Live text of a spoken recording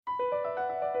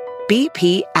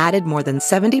BP added more than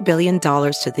 $70 billion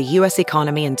to the U.S.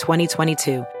 economy in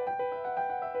 2022.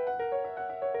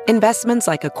 Investments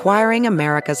like acquiring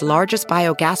America's largest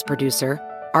biogas producer,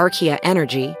 Archaea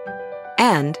Energy,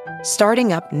 and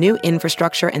starting up new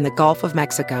infrastructure in the Gulf of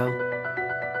Mexico.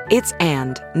 It's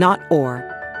and, not or.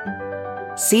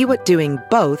 See what doing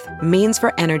both means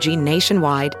for energy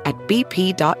nationwide at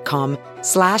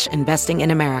bp.com/investing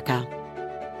in America.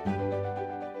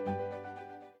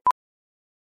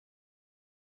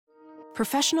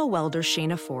 Professional welder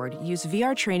Shayna Ford used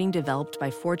VR training developed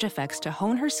by ForgeFX to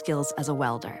hone her skills as a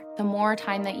welder. The more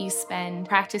time that you spend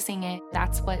practicing it,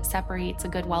 that's what separates a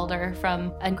good welder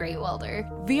from a great welder.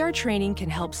 VR training can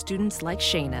help students like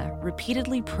Shayna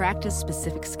repeatedly practice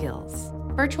specific skills.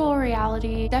 Virtual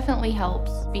reality definitely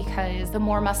helps because the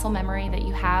more muscle memory that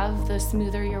you have, the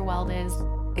smoother your weld is.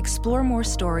 Explore more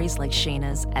stories like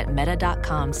Shayna's at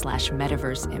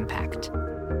meta.com/metaverseimpact.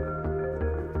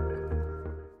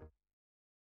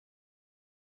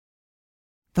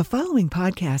 The following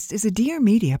podcast is a Dear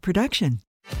Media production.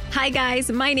 Hi,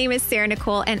 guys. My name is Sarah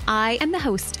Nicole, and I am the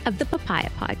host of the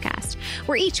Papaya Podcast,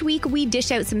 where each week we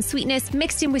dish out some sweetness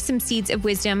mixed in with some seeds of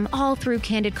wisdom, all through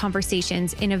candid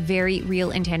conversations in a very real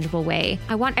and tangible way.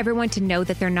 I want everyone to know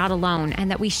that they're not alone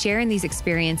and that we share in these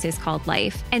experiences called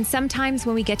life. And sometimes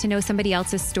when we get to know somebody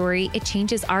else's story, it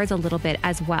changes ours a little bit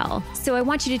as well. So I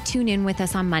want you to tune in with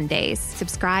us on Mondays,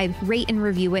 subscribe, rate and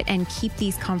review it, and keep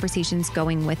these conversations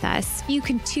going with us. You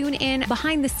can tune in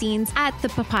behind the scenes at the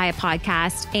Papaya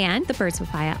Podcast and the Birds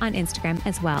Papaya on Instagram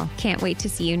as well. Can't wait to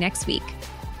see you next week.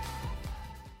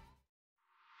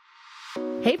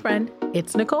 Hey friend,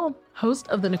 it's Nicole, host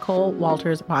of the Nicole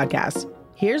Walters Podcast.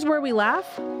 Here's where we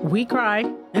laugh, we cry,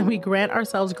 and we grant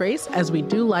ourselves grace as we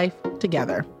do life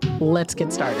together. Let's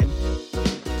get started.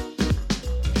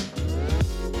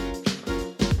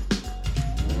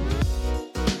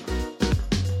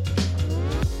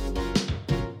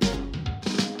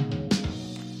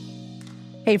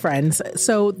 Hey friends,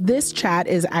 so this chat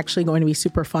is actually going to be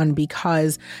super fun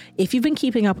because if you've been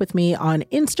keeping up with me on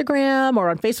Instagram or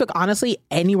on Facebook, honestly,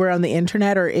 anywhere on the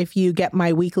internet, or if you get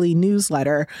my weekly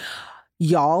newsletter,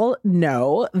 y'all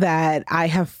know that I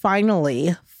have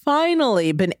finally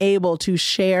been able to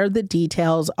share the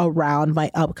details around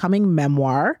my upcoming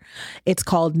memoir. It's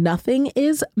called Nothing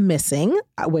is Missing,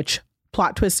 which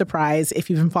plot twist surprise, if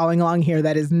you've been following along here,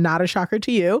 that is not a shocker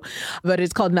to you, but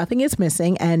it's called Nothing is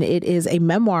Missing, and it is a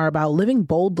memoir about living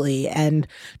boldly and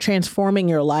transforming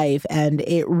your life. And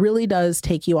it really does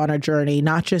take you on a journey,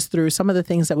 not just through some of the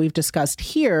things that we've discussed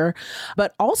here,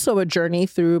 but also a journey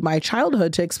through my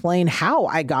childhood to explain how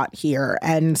I got here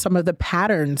and some of the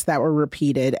patterns that were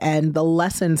repeated and the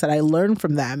lessons that I learned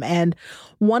from them. And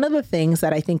one of the things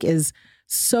that I think is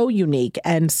so unique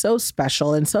and so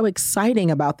special and so exciting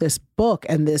about this book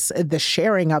and the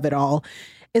sharing of it all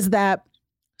is that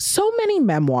so many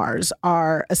memoirs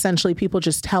are essentially people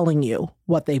just telling you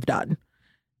what they've done.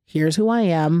 Here's who I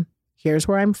am. Here's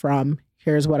where I'm from.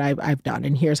 Here's what I've done.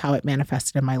 And here's how it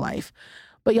manifested in my life.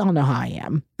 But y'all know how I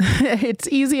am. It's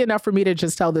easy enough for me to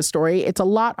just tell this story. It's a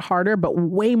lot harder, but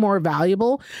way more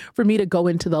valuable for me to go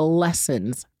into the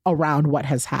lessons around what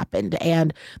has happened.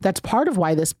 And that's part of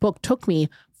why this book took me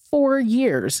 4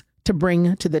 years to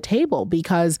bring to the table,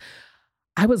 because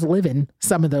I was living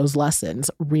some of those lessons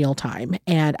real time.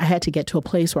 And I had to get to a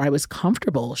place where I was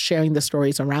comfortable sharing the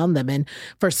stories around them. And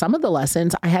for some of the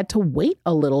lessons, I had to wait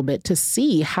a little bit to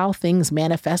see how things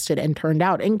manifested and turned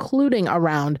out, including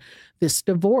around this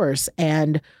divorce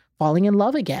and falling in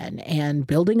love again and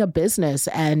building a business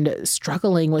and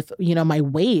struggling with, my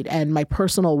weight and my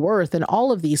personal worth and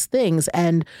all of these things.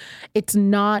 And it's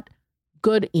not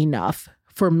good enough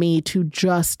for me to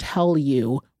just tell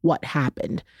you what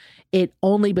happened. It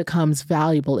only becomes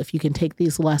valuable if you can take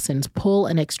these lessons, pull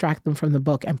and extract them from the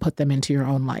book and put them into your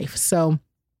own life. So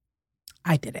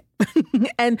I did it.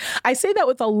 And I say that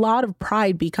with a lot of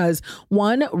pride because,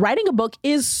 one, writing a book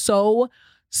is so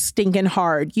stinking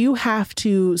hard. You have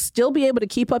to still be able to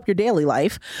keep up your daily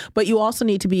life, but you also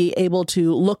need to be able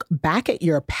to look back at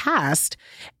your past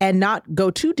and not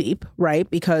go too deep, right?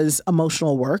 Because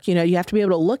emotional work, you have to be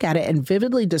able to look at it and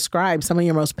vividly describe some of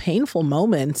your most painful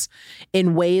moments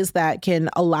in ways that can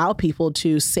allow people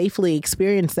to safely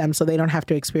experience them so they don't have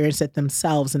to experience it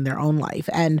themselves in their own life.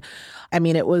 And I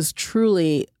mean, it was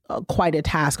truly quite a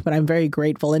task, but I'm very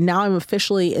grateful. And now I'm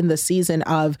officially in the season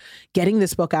of getting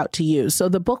this book out to you. So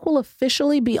the book will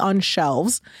officially be on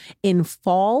shelves in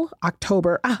fall,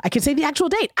 October. I can say the actual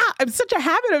date. I'm such a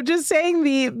habit of just saying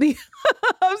the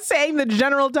of saying the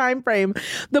general time frame.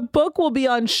 The book will be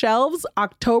on shelves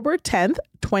October 10th,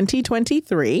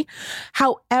 2023.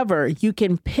 However, you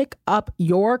can pick up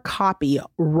your copy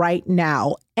right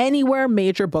now anywhere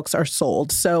major books are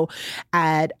sold. So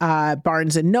at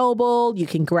Barnes & Noble, you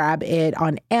can grab it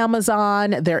on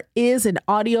Amazon. There is an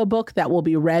audiobook that will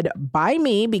be read by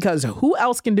me because who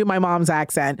else can do my mom's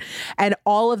accent? And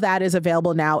all of that is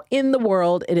available now in the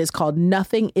world. It is called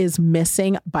Nothing is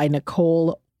Missing by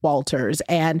Nicole Walters.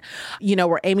 And, you know,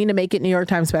 we're aiming to make it New York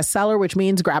Times bestseller, which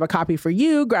means grab a copy for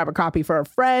you, grab a copy for a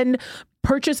friend,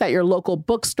 purchase at your local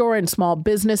bookstore and small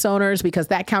business owners, because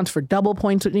that counts for double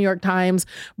points with New York Times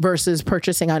versus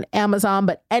purchasing on Amazon.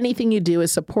 But anything you do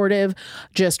is supportive.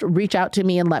 Just reach out to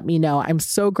me and let me know. I'm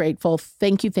so grateful.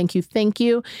 Thank you, thank you, thank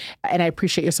you. And I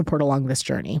appreciate your support along this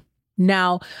journey.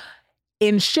 Now,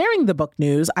 in sharing the book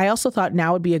news, I also thought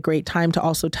now would be a great time to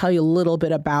also tell you a little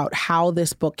bit about how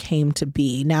this book came to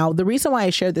be. Now, the reason why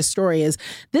I shared this story is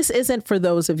this isn't for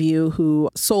those of you who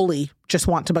solely just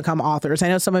want to become authors. I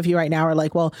know some of you right now are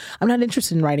like, well, I'm not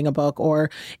interested in writing a book,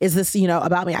 or is this,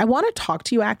 about me? I want to talk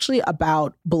to you actually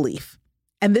about belief.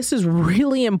 And this is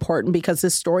really important because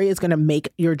this story is going to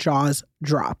make your jaws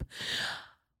drop.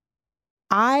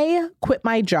 I quit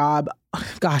my job.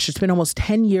 Gosh, it's been almost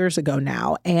 10 years ago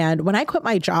now. And when I quit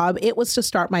my job, it was to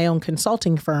start my own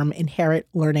consulting firm, Inherit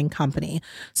Learning Company.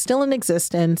 Still in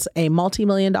existence, a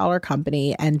multi-million-dollar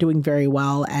company and doing very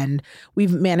well. And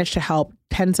we've managed to help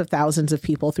tens of thousands of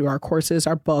people through our courses,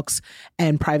 our books,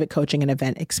 and private coaching and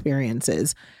event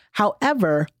experiences.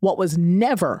 However, what was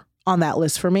never on that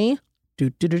list for me,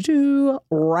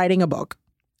 writing a book.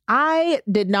 I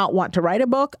did not want to write a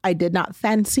book. I did not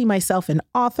fancy myself an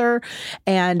author.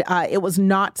 And it was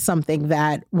not something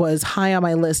that was high on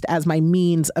my list as my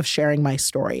means of sharing my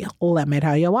story. Let me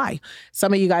tell you why.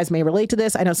 Some of you guys may relate to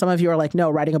this. I know some of you are like, no,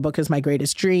 writing a book is my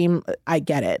greatest dream. I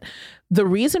get it. The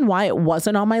reason why it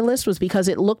wasn't on my list was because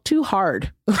it looked too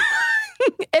hard.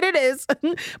 And it is,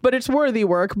 but it's worthy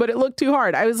work, but it looked too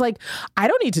hard. I was like, I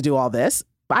don't need to do all this.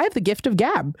 I have the gift of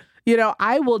gab.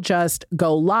 I will just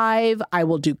go live. I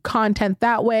will do content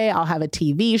that way. I'll have a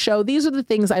TV show. These are the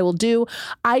things I will do.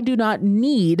 I do not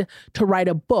need to write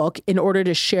a book in order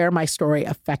to share my story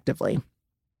effectively.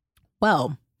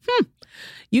 Well,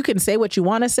 you can say what you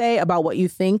want to say about what you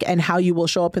think and how you will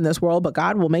show up in this world, but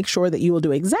God will make sure that you will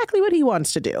do exactly what he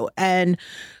wants to do. And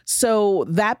so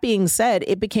that being said,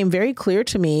 it became very clear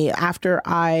to me after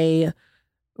I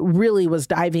really was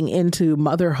diving into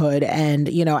motherhood and,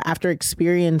 after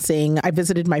I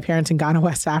visited my parents in Ghana,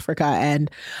 West Africa,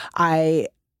 and I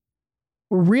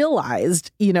realized,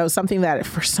 something that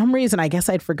for some reason, I guess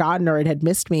I'd forgotten or it had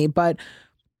missed me, but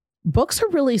books are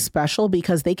really special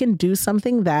because they can do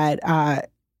something that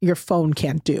your phone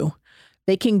can't do.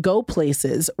 They can go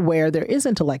places where there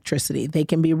isn't electricity. They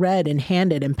can be read and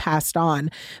handed and passed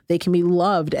on. They can be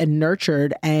loved and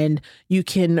nurtured, and you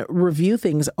can review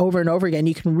things over and over again.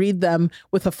 You can read them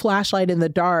with a flashlight in the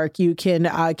dark. You can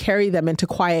carry them into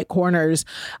quiet corners.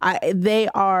 They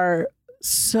are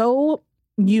so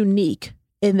unique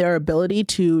in their ability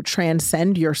to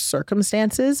transcend your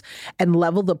circumstances and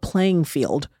level the playing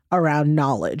field around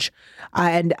knowledge.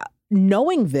 And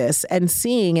knowing this and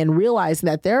seeing and realizing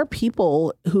that there are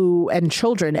people and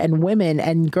children and women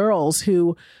and girls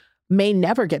who may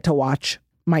never get to watch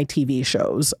my TV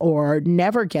shows or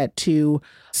never get to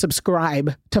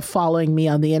subscribe to following me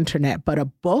on the internet, but a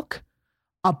book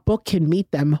can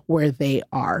meet them where they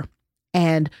are.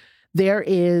 And there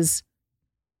is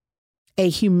a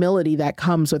humility that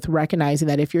comes with recognizing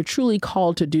that if you're truly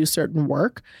called to do certain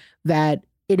work, that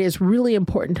it is really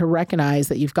important to recognize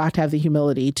that you've got to have the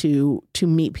humility to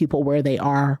meet people where they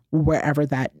are, wherever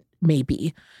that may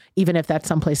be, even if that's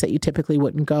someplace that you typically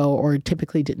wouldn't go or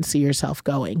typically didn't see yourself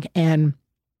going. And,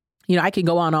 I can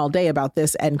go on all day about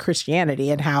this and Christianity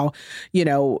and how,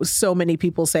 so many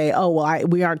people say, oh, well,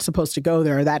 we aren't supposed to go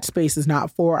there. That space is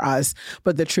not for us.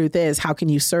 But the truth is, how can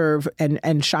you serve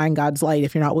and shine God's light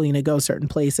if you're not willing to go certain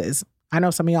places? I know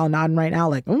some of y'all nodding right now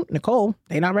like, Nicole,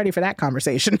 they're not ready for that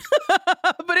conversation.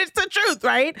 But it's the truth,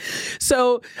 right?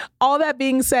 So all that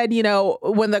being said,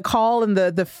 when the call and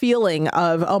the feeling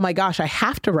of, oh my gosh, I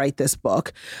have to write this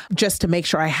book just to make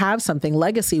sure I have something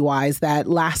legacy-wise that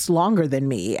lasts longer than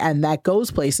me and that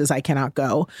goes places I cannot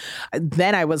go,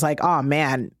 then I was like, oh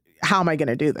man, how am I going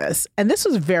to do this? And this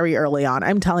was very early on.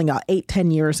 I'm telling y'all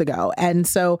 8-10 years ago. And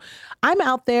so I'm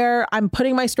out there, I'm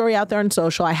putting my story out there on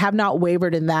social. I have not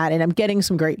wavered in that and I'm getting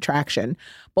some great traction.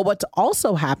 But what's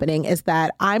also happening is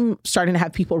that I'm starting to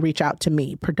have people reach out to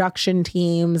me, production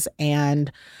teams,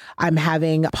 and I'm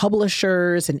having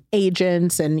publishers and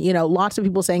agents and, lots of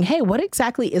people saying, hey, what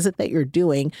exactly is it that you're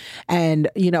doing?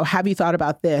 And, have you thought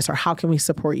about this or how can we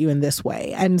support you in this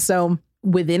way? And so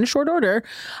within short order,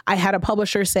 I had a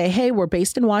publisher say, hey, we're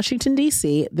based in Washington,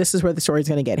 D.C. This is where the story's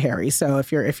going to get hairy. So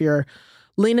if you're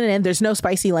leaning in, there's no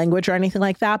spicy language or anything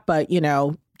like that, but,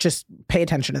 just pay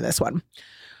attention to this one.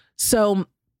 So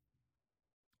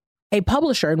a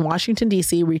publisher in Washington,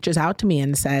 D.C. reaches out to me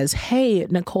and says, hey,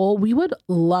 Nicole, we would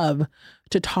love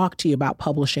to talk to you about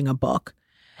publishing a book.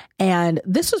 And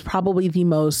this was probably the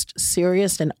most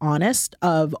serious and honest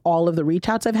of all of the reach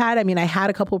outs I've had. I mean, I had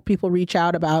a couple of people reach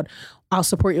out about, I'll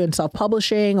support you in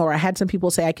self-publishing, or I had some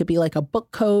people say I could be like a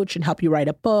book coach and help you write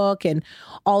a book and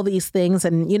all these things.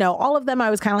 And, all of them, I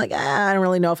was kind of like, I don't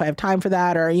really know if I have time for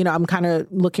that. Or, I'm kind of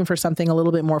looking for something a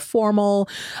little bit more formal,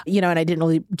 and I didn't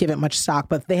really give it much stock,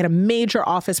 but they had a major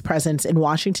office presence in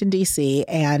Washington, D.C.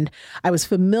 And I was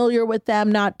familiar with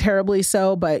them, not terribly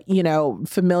so, but,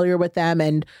 familiar with them.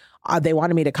 And they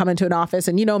wanted me to come into an office,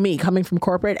 and me coming from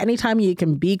corporate, anytime you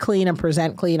can be clean and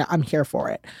present clean, I'm here for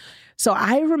it. So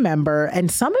I remember, and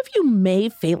some of you may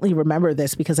faintly remember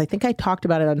this because I think I talked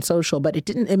about it on social, but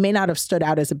it may not have stood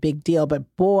out as a big deal,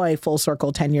 but boy, full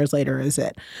circle 10 years later is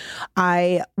it.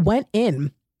 I went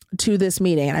in to this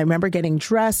meeting and I remember getting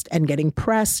dressed and getting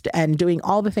pressed and doing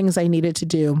all the things I needed to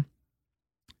do.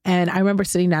 And I remember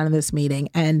sitting down in this meeting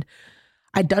and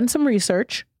I'd done some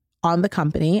research on the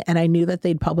company and I knew that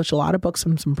they'd published a lot of books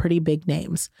from some pretty big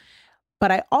names.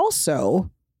 But I also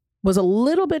was a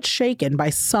little bit shaken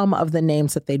by some of the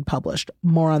names that they'd published.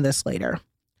 More on this later.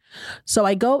 So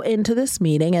I go into this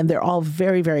meeting and they're all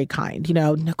very, very kind.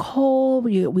 Nicole,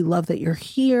 we love that you're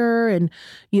here. And,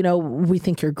 we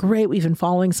think you're great. We've been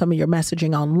following some of your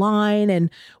messaging online.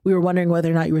 And we were wondering whether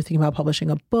or not you were thinking about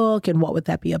publishing a book and what would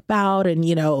that be about? And,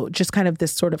 just kind of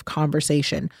this sort of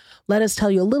conversation. Let us tell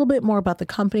you a little bit more about the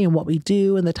company and what we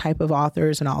do and the type of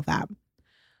authors and all that.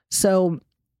 So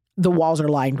the walls are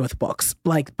lined with books,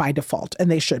 like by default, and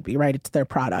they should be, right? It's their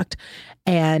product.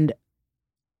 And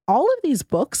all of these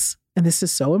books, and this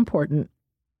is so important,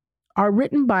 are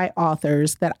written by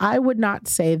authors that I would not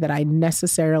say that I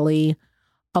necessarily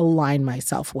align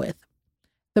myself with.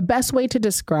 The best way to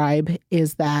describe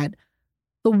is that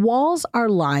the walls are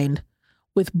lined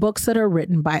with books that are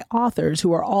written by authors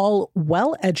who are all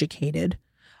well-educated.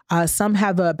 Some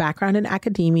have a background in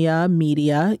academia,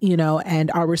 media,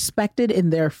 and are respected in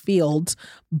their fields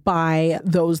by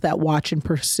those that watch and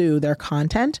pursue their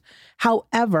content.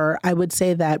 However, I would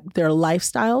say that their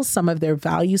lifestyles, some of their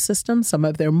value systems, some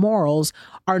of their morals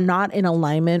are not in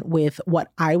alignment with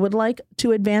what I would like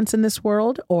to advance in this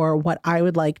world or what I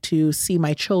would like to see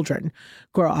my children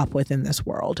grow up with in this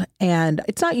world. And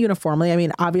it's not uniformly. I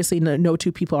mean, obviously, no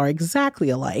two people are exactly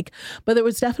alike, but there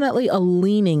was definitely a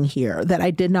leaning here that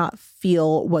I did not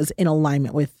feel was in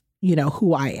alignment with,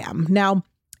 who I am. Now,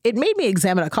 it made me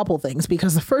examine a couple things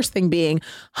because the first thing being,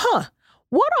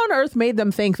 what on earth made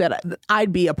them think that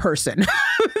I'd be a person that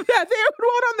they would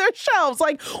want on their shelves?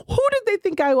 Like, who did they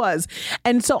think I was?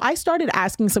 And so I started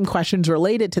asking some questions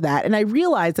related to that. And I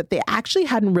realized that they actually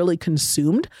hadn't really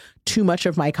consumed too much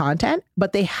of my content,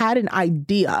 but they had an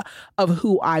idea of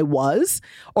who I was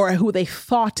or who they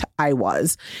thought I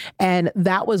was. And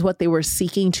that was what they were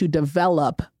seeking to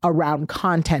develop around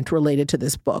content related to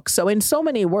this book. So in so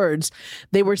many words,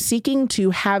 they were seeking to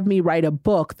have me write a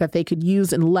book that they could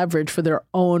use and leverage for their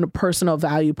own personal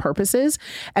value purposes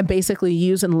and basically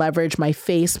use and leverage my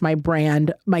face, my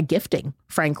brand, my gifting,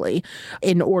 frankly,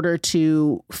 in order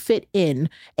to fit in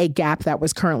a gap that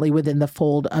was currently within the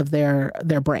fold of their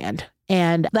brand.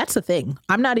 And that's the thing.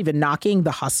 I'm not even knocking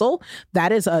the hustle.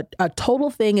 That is a total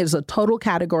thing, is a total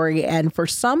category. And for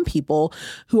some people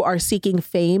who are seeking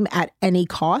fame at any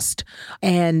cost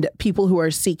and people who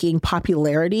are seeking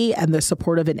popularity and the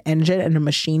support of an engine and a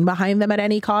machine behind them at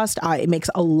any cost, it makes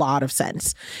a lot of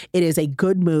sense. It is a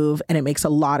good move and it makes a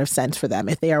lot of sense for them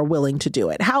if they are willing to do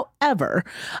it. However,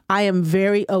 I am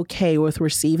very okay with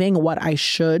receiving what I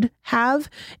should have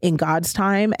in God's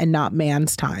time and not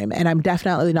man's time. And I'm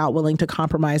definitely not willing to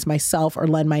compromise myself or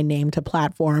lend my name to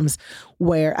platforms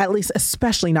where, at least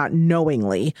especially not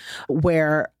knowingly,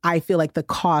 where I feel like the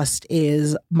cost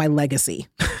is my legacy.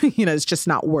 It's just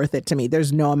not worth it to me.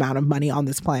 There's no amount of money on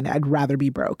this planet. I'd rather be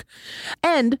broke.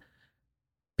 And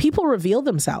people reveal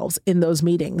themselves in those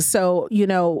meetings. So,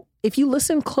 if you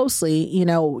listen closely,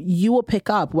 you will pick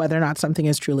up whether or not something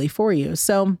is truly for you.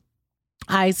 So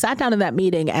I sat down in that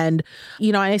meeting and,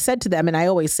 I said to them, and I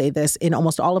always say this in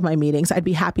almost all of my meetings, I'd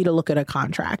be happy to look at a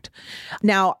contract.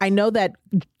 Now, I know that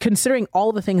considering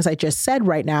all the things I just said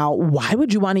right now, why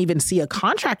would you want to even see a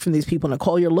contract from these people,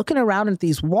 Nicole? You're looking around at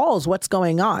these walls. What's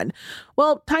going on?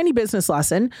 Well, tiny business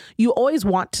lesson. You always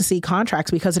want to see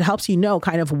contracts because it helps you know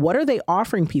kind of what are they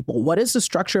offering people? What is the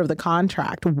structure of the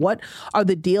contract? What are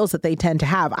the deals that they tend to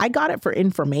have? I got it for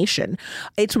information.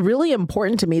 It's really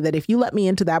important to me that if you let me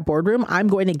into that boardroom, I'm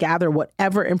going to gather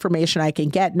whatever information I can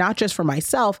get, not just for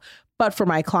myself, but for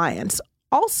my clients.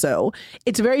 Also,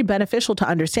 it's very beneficial to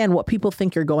understand what people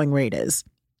think your going rate is.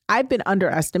 I've been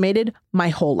underestimated my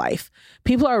whole life.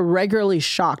 People are regularly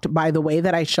shocked by the way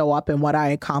that I show up and what I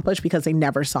accomplish because they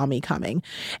never saw me coming.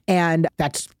 And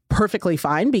that's perfectly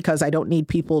fine because I don't need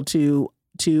people to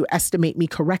estimate me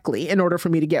correctly in order for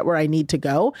me to get where I need to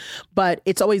go. But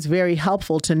it's always very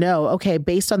helpful to know, okay,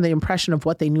 based on the impression of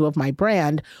what they knew of my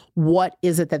brand, what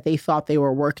is it that they thought they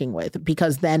were working with?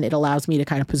 Because then it allows me to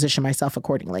kind of position myself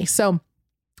accordingly. So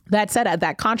that said,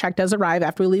 that contract does arrive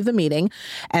after we leave the meeting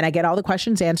and I get all the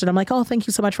questions answered. I'm like, oh, thank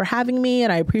you so much for having me.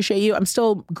 And I appreciate you. I'm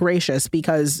still gracious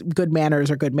because good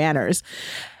manners are good manners.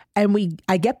 And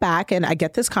I get back and I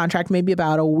get this contract maybe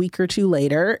about a week or two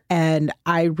later and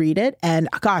I read it and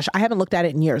gosh, I haven't looked at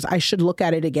it in years. I should look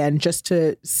at it again just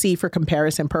to see for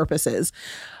comparison purposes.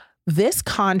 This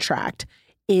contract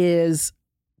is,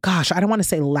 gosh, I don't want to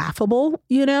say laughable,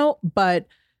 but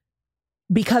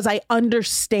because I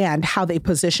understand how they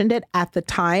positioned it at the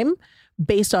time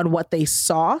based on what they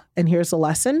saw. And here's the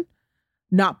lesson,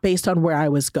 not based on where I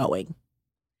was going.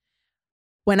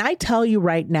 When I tell you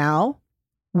right now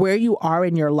where you are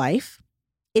in your life,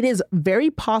 it is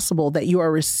very possible that you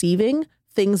are receiving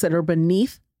things that are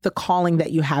beneath the calling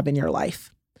that you have in your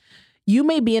life. You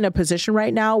may be in a position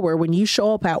right now where when you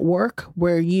show up at work,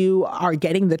 where you are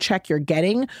getting the check you're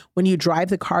getting, when you drive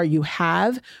the car you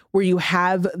have, where you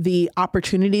have the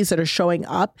opportunities that are showing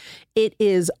up, it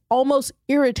is almost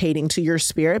irritating to your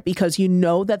spirit because you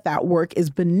know that that work is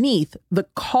beneath the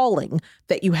calling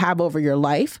that you have over your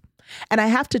life. And I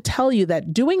have to tell you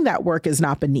that doing that work is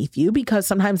not beneath you because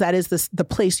sometimes that is the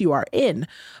place you are in.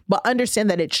 But understand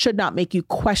that it should not make you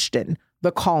question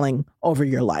the calling over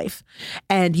your life.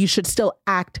 And you should still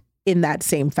act in that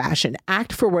same fashion.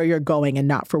 Act for where you're going and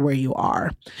not for where you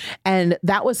are. And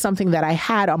that was something that I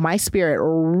had on my spirit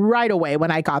right away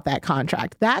when I got that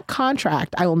contract. That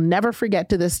contract, I will never forget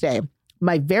to this day.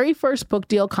 My very first book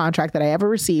deal contract that I ever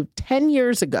received 10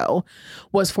 years ago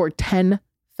was for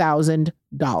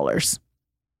 $10,000.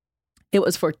 It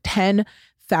was for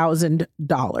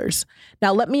 $10,000.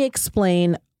 Now, let me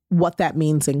explain what that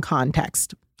means in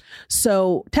context.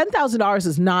 So $10,000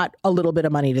 is not a little bit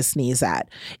of money to sneeze at.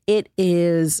 It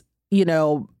is, it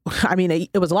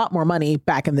was a lot more money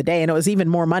back in the day, and it was even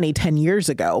more money 10 years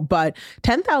ago. But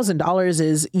 $10,000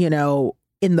 is,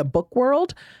 in the book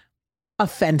world,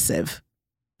 offensive.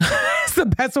 It's the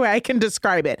best way I can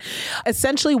describe it.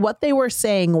 Essentially, what they were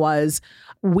saying was,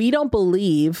 we don't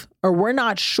believe, or we're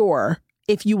not sure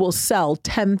if you will sell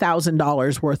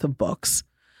 $10,000 worth of books.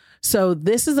 So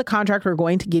this is a contract we're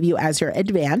going to give you as your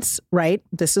advance, right?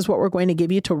 This is what we're going to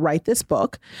give you to write this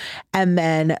book. And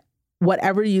then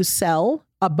whatever you sell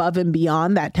above and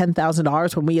beyond that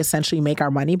 $10,000, when we essentially make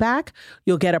our money back,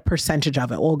 you'll get a percentage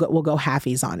of it. We'll go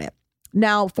halfies on it.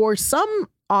 Now, for some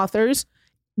authors,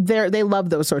 they love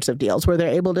those sorts of deals where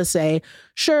they're able to say,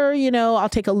 sure, I'll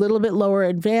take a little bit lower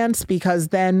advance because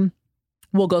then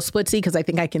we'll go splitsy because I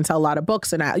think I can sell a lot of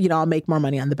books and I'll make more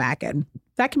money on the back end.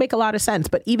 That can make a lot of sense.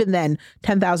 But even then,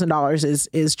 $10,000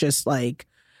 is just like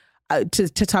to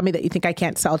tell me that you think I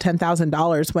can't sell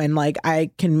 $10,000 when like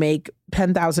I can make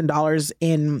 $10,000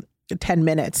 in 10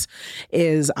 minutes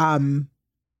is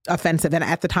offensive. And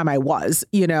at the time I was,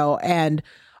 and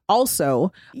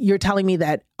also you're telling me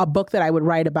that a book that I would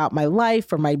write about my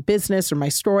life or my business or my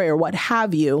story or what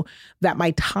have you, that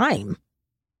my time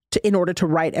in order to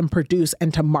write and produce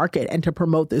and to market and to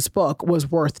promote this book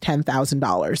was worth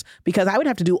 $10,000 because I would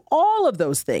have to do all of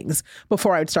those things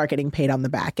before I would start getting paid on the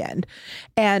back end.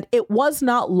 And it was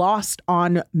not lost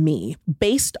on me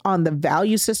based on the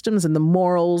value systems and the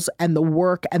morals and the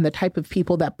work and the type of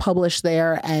people that publish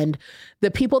there and the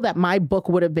people that my book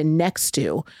would have been next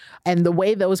to and the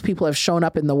way those people have shown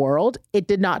up in the world. It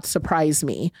did not surprise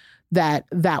me that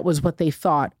was what they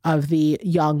thought of the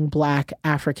young Black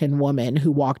African woman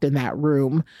who walked in that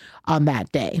room on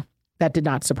that day. That did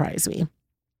not surprise me.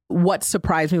 What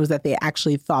surprised me was that they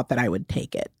actually thought that I would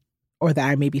take it, or that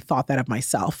I maybe thought that of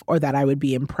myself, or that I would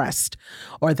be impressed,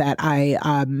 or that I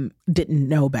didn't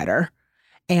know better.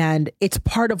 And it's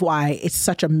part of why it's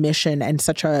such a mission and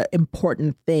such an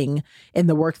important thing in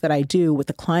the work that I do with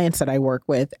the clients that I work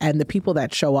with and the people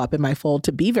that show up in my fold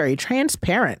to be very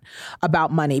transparent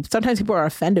about money. Sometimes people are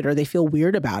offended or they feel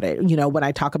weird about it, when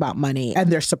I talk about money,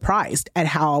 and they're surprised at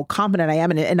how confident I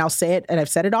am in it. And I'll say it, and I've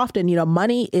said it often,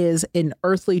 money is an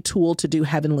earthly tool to do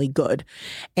heavenly good.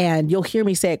 And you'll hear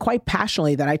me say it quite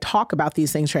passionately that I talk about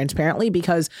these things transparently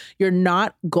because you're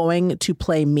not going to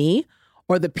play me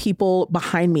or the people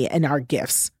behind me and our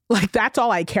gifts. Like, that's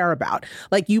all I care about.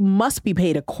 Like, you must be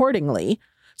paid accordingly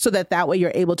so that way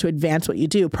you're able to advance what you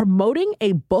do. Promoting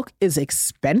a book is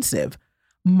expensive.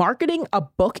 Marketing a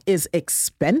book is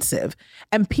expensive,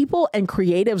 and people and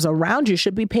creatives around you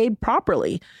should be paid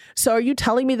properly. So are you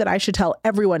telling me that I should tell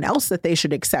everyone else that they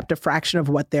should accept a fraction of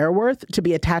what they're worth to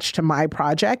be attached to my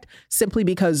project simply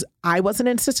because I wasn't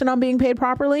insistent on being paid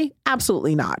properly?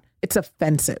 Absolutely not. It's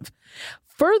offensive.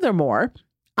 Furthermore,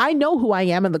 I know who I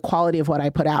am and the quality of what I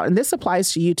put out. And this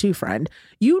applies to you too, friend.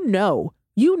 You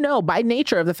know by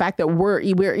nature of the fact that we're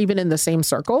even in the same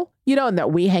circle, and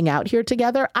that we hang out here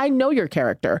together. I know your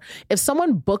character. If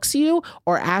someone books you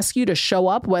or asks you to show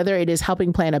up, whether it is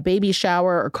helping plan a baby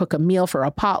shower or cook a meal for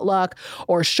a potluck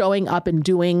or showing up and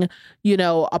doing,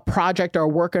 a project or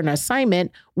work or an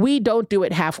assignment, we don't do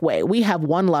it halfway. We have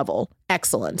one level,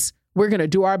 excellence. We're going to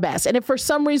do our best. And if for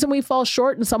some reason we fall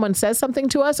short and someone says something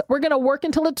to us, we're going to work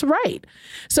until it's right.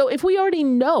 So if we already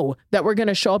know that we're going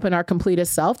to show up in our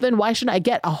completest self, then why shouldn't I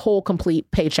get a whole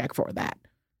complete paycheck for that?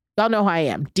 Y'all know how I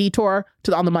am. Detour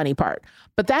on the money part.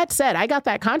 But that said, I got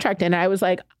that contract in and I was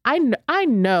like, I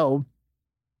know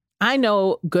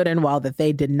good and well that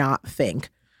they did not think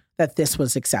that this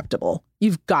was acceptable.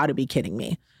 You've got to be kidding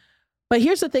me. But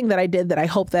here's the thing that I did that I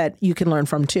hope that you can learn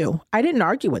from too. I didn't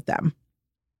argue with them.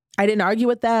 I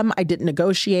didn't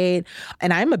negotiate.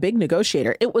 And I'm a big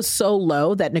negotiator. It was so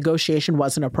low that negotiation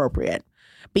wasn't appropriate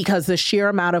because the sheer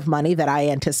amount of money that I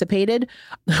anticipated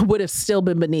would have still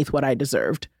been beneath what I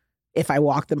deserved if I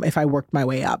worked my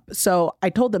way up. So I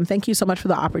told them, thank you so much for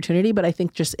the opportunity, but I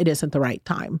think just it isn't the right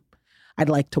time. I'd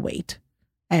like to wait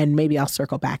and maybe I'll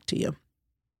circle back to you.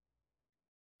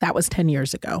 That was 10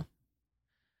 years ago.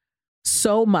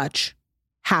 So much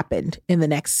happened in the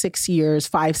next 6 years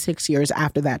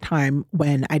after that time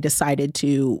when I decided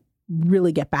to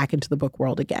really get back into the book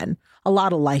world again. A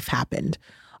lot of life happened.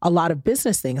 A lot of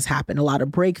business things happened, a lot of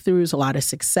breakthroughs, a lot of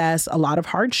success, a lot of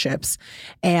hardships.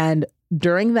 And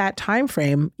during that time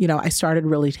frame, I started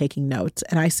really taking notes.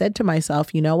 And I said to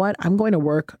myself, you know what? I'm going to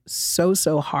work so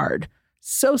hard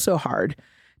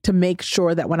to make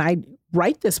sure that when I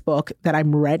write this book, that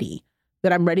I'm ready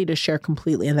to share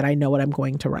completely and that I know what I'm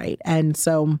going to write. And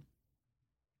so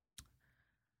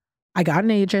I got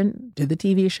an agent, did the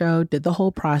TV show, did the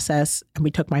whole process, and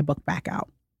we took my book back out.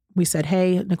 We said,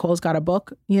 hey, Nicole's got a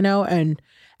book, and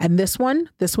this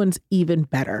one's even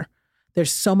better.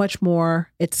 There's so much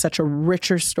more. It's such a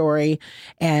richer story.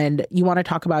 And you want to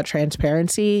talk about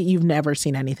transparency? You've never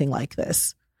seen anything like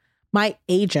this. My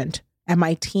agent and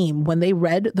my team, when they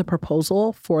read the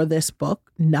proposal for this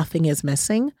book, Nothing is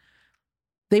Missing,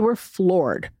 they were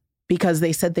floored because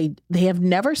they said they have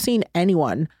never seen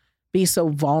anyone be so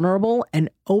vulnerable and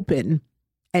open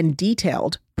and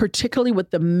detailed, particularly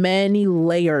with the many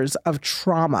layers of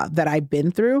trauma that I've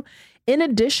been through, in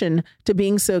addition to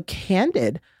being so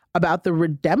candid about the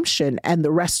redemption and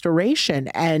the restoration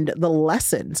and the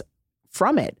lessons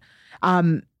from it.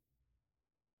 I'm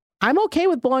okay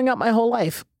with blowing up my whole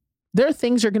life. There are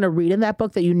things you're going to read in that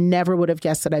book that you never would have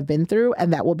guessed that I've been through,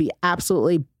 and that will be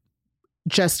absolutely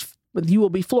you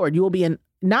will be floored. You will be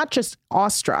not just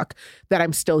awestruck that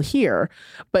I'm still here,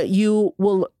 but you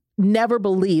will never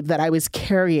believe that I was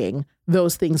carrying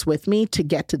those things with me to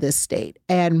get to this state.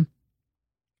 And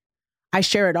I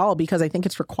share it all because I think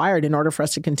it's required in order for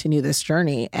us to continue this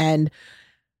journey. And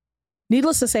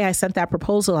needless to say, I sent that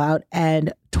proposal out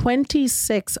and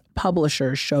 26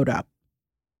 publishers showed up.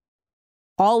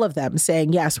 All of them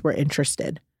saying, yes, we're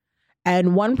interested.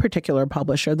 And one particular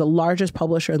publisher, the largest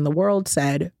publisher in the world,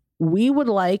 said, we would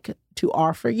like to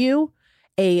offer you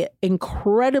a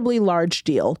incredibly large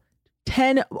deal,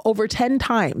 over 10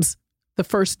 times the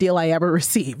first deal I ever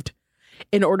received,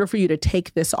 in order for you to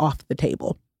take this off the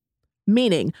table.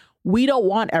 Meaning, we don't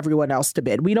want everyone else to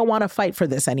bid. We don't want to fight for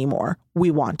this anymore.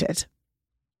 We want it.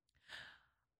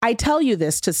 I tell you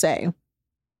this to say,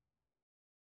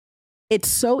 it's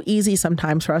so easy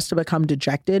sometimes for us to become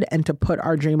dejected and to put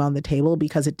our dream on the table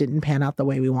because it didn't pan out the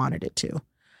way we wanted it to.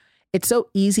 It's so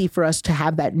easy for us to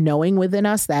have that knowing within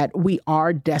us that we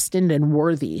are destined and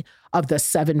worthy of the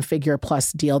 7-figure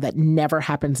plus deal that never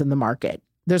happens in the market.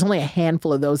 There's only a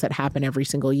handful of those that happen every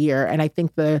single year. And I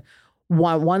think the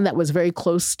one that was very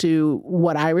close to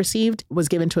what I received was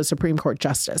given to a Supreme Court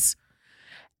justice.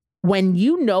 When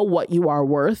you know what you are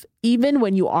worth, even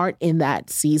when you aren't in that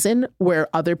season where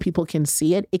other people can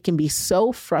see it, it can be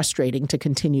so frustrating to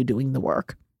continue doing the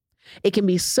work. It can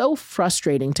be so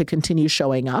frustrating to continue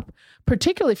showing up,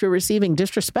 particularly if you're receiving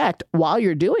disrespect while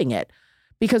you're doing it,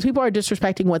 because people are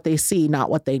disrespecting what they see, not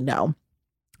what they know.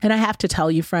 And I have to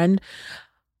tell you, friend,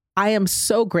 I am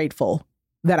so grateful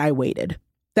that I waited,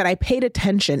 that I paid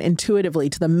attention intuitively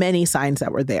to the many signs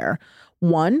that were there.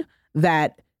 One,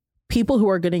 that people who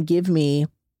are going to give me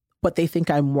what they think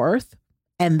I'm worth,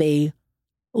 and they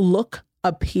look,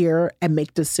 appear, and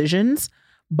make decisions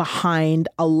behind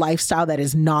a lifestyle that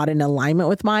is not in alignment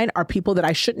with mine, are people that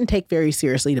I shouldn't take very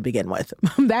seriously to begin with.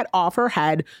 That offer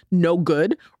had no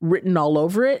good written all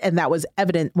over it. And that was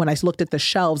evident when I looked at the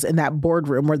shelves in that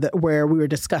boardroom where we were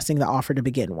discussing the offer to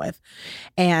begin with.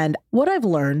 And what I've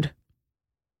learned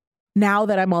now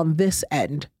that I'm on this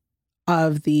end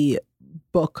of the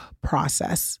book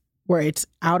process, where it's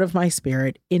out of my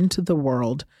spirit into the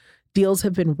world, deals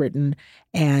have been written,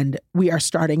 and we are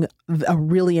starting a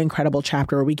really incredible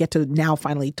chapter where we get to now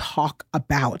finally talk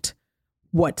about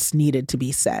what's needed to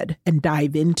be said and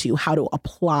dive into how to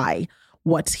apply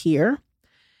what's here,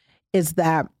 is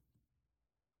that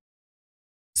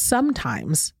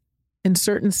sometimes in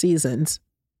certain seasons,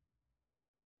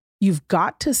 you've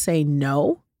got to say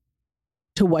no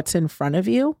to what's in front of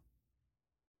you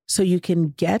so you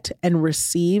can get and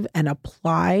receive and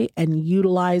apply and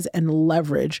utilize and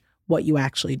leverage what you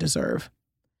actually deserve.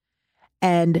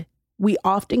 And we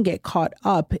often get caught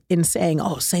up in saying,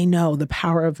 oh, say no, the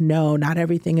power of no, not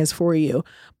everything is for you.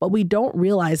 But we don't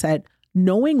realize that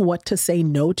knowing what to say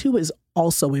no to is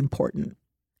also important.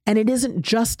 And it isn't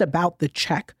just about the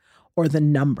check or the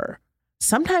number.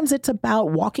 Sometimes it's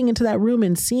about walking into that room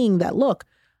and seeing that, look,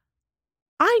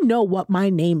 I know what my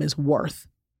name is worth.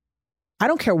 I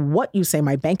don't care what you say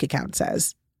my bank account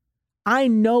says. I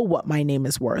know what my name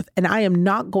is worth, and I am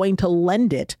not going to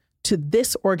lend it to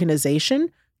this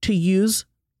organization to use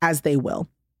as they will.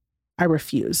 I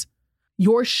refuse.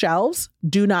 Your shelves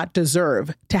do not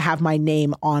deserve to have my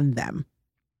name on them.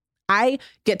 I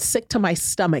get sick to my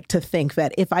stomach to think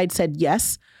that if I'd said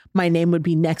yes, my name would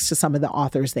be next to some of the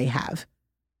authors they have.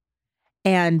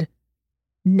 And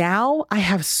now I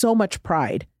have so much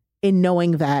pride in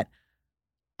knowing that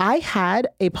I had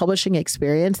a publishing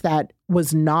experience that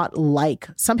was not like,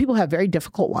 some people have very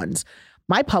difficult ones.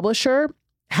 My publisher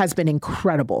has been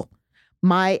incredible.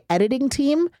 My editing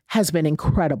team has been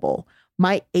incredible.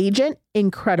 My agent,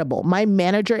 incredible. My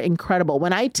manager, incredible.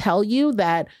 When I tell you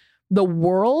that the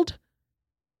world,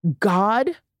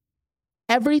 God,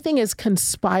 everything is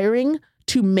conspiring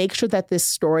to make sure that this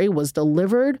story was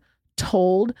delivered,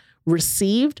 told,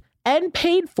 received, and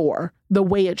paid for the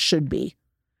way it should be.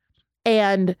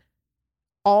 And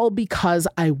all because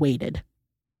I waited.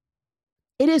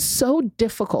 It is so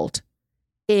difficult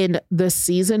in the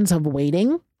seasons of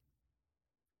waiting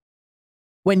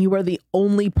when you are the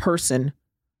only person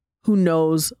who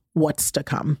knows what's to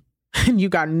come and you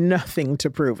got nothing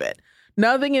to prove it.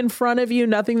 Nothing in front of you,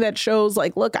 nothing that shows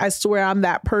like, look, I swear I'm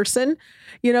that person.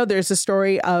 You know, there's a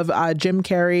story of Jim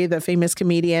Carrey, the famous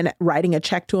comedian, writing a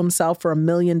check to himself for $1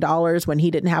 million when he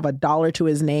didn't have a dollar to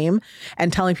his name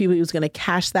and telling people he was going to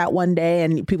cash that one day.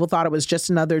 And people thought it was just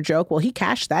another joke. Well, he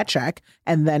cashed that check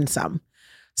and then some.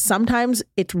 Sometimes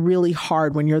it's really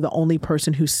hard when you're the only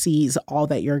person who sees all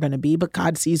that you're going to be, but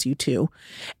God sees you too.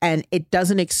 And it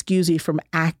doesn't excuse you from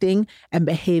acting and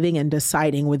behaving and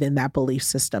deciding within that belief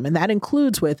system. And that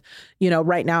includes with, you know,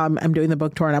 right now I'm doing the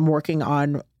book tour and I'm working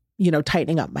on, you know,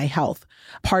 tightening up my health.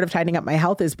 Part of tightening up my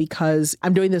health is because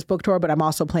I'm doing this book tour, but I'm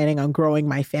also planning on growing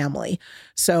my family.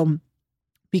 So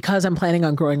because I'm planning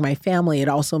on growing my family, it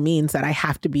also means that I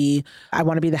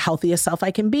want to be the healthiest self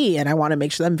I can be. And I want to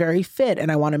make sure that I'm very fit.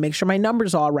 And I want to make sure my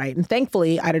numbers are all right. And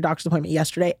thankfully, I had a doctor's appointment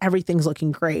yesterday. Everything's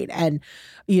looking great. And,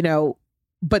 you know,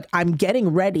 but I'm getting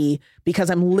ready because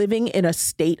I'm living in a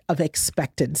state of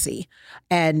expectancy.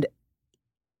 And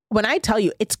when I tell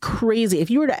you, it's crazy. If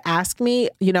you were to ask me,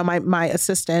 you know, my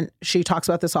assistant, she talks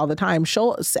about this all the time.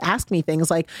 She'll ask me things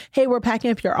like, hey, we're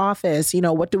packing up your office. You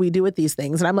know, what do we do with these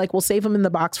things? And I'm like, we'll save them in the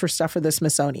box for stuff for the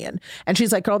Smithsonian. And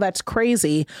she's like, oh, that's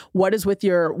crazy. What is with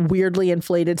your weirdly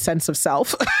inflated sense of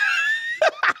self? And,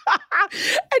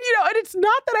 you know, and it's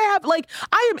not that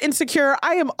I am insecure.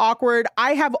 I am awkward.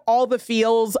 I have all the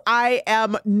feels. I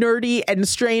am nerdy and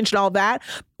strange and all that.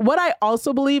 What I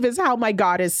also believe is how my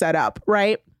God is set up,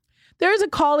 right? There is a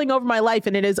calling over my life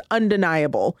and it is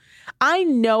undeniable. I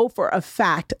know for a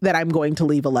fact that I'm going to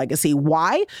leave a legacy.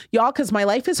 Why? Y'all, because my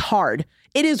life is hard.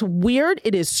 It is weird.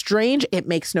 It is strange. It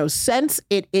makes no sense.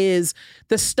 It is,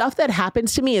 the stuff that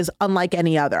happens to me is unlike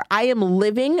any other. I am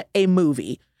living a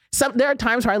movie. There are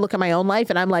times where I look at my own life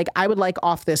and I'm like, I would like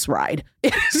off this ride.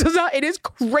 It is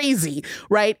crazy,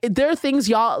 right? There are things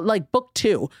y'all like book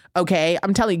 2. Okay.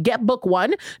 I'm telling you, get book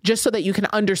 1 just so that you can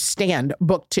understand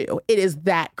book 2. It is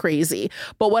that crazy.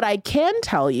 But what I can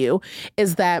tell you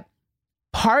is that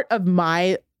part of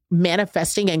my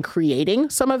manifesting and creating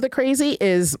some of the crazy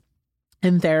is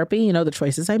in therapy, the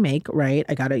choices I make, right?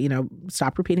 I got to,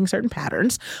 stop repeating certain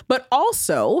patterns, but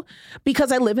also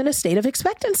because I live in a state of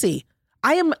expectancy.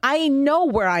 I know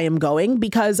where I am going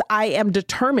because I am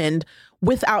determined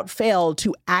without fail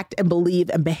to act and believe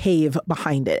and behave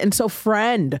behind it. And so,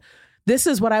 friend, this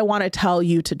is what I want to tell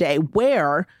you today.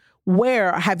 Where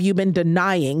have you been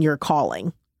denying your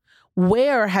calling?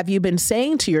 Where have you been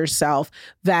saying to yourself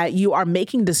that you are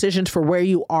making decisions for where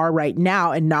you are right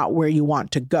now and not where you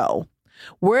want to go?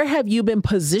 Where have you been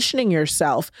positioning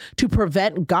yourself to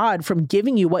prevent God from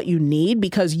giving you what you need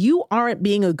because you aren't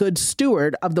being a good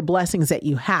steward of the blessings that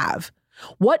you have?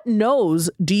 What no's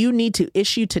do you need to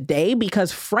issue today?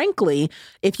 Because frankly,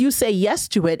 if you say yes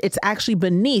to it, it's actually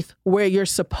beneath where you're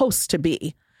supposed to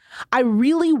be. I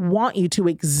really want you to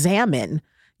examine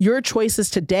your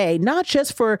choices today, not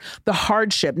just for the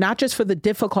hardship, not just for the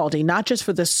difficulty, not just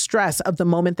for the stress of the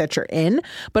moment that you're in,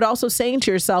 but also saying to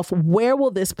yourself, where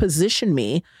will this position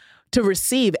me to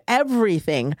receive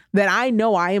everything that I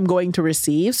know I am going to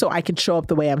receive so I can show up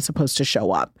the way I'm supposed to show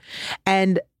up?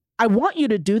 And I want you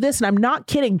to do this. And I'm not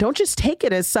kidding. Don't just take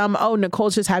it as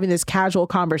Nicole's just having this casual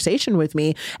conversation with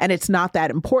me and it's not that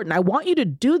important. I want you to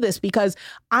do this because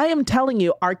I am telling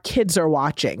you, our kids are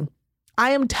watching.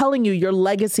 I am telling you, your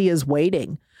legacy is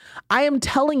waiting. I am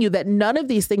telling you that none of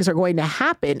these things are going to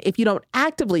happen if you don't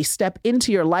actively step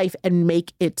into your life and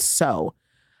make it so.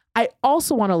 I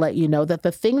also want to let you know that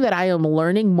the thing that I am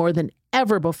learning more than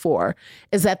ever before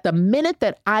is that the minute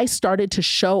that I started to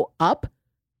show up,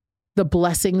 the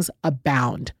blessings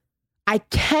abound. I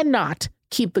cannot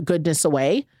keep the goodness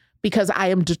away because I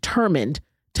am determined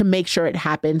to make sure it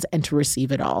happens and to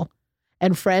receive it all.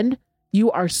 And friend, you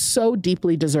are so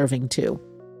deeply deserving too.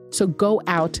 So go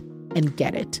out and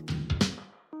get it.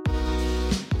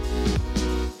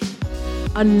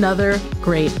 Another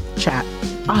great chat.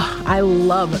 I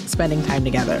love spending time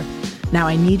together. Now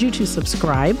I need you to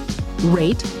subscribe,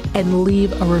 rate, and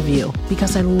leave a review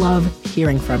because I love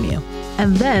hearing from you.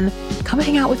 And then come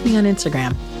hang out with me on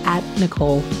Instagram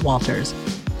 @Nicole Walters.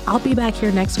 I'll be back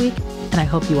here next week and I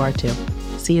hope you are too.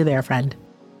 See you there, friend.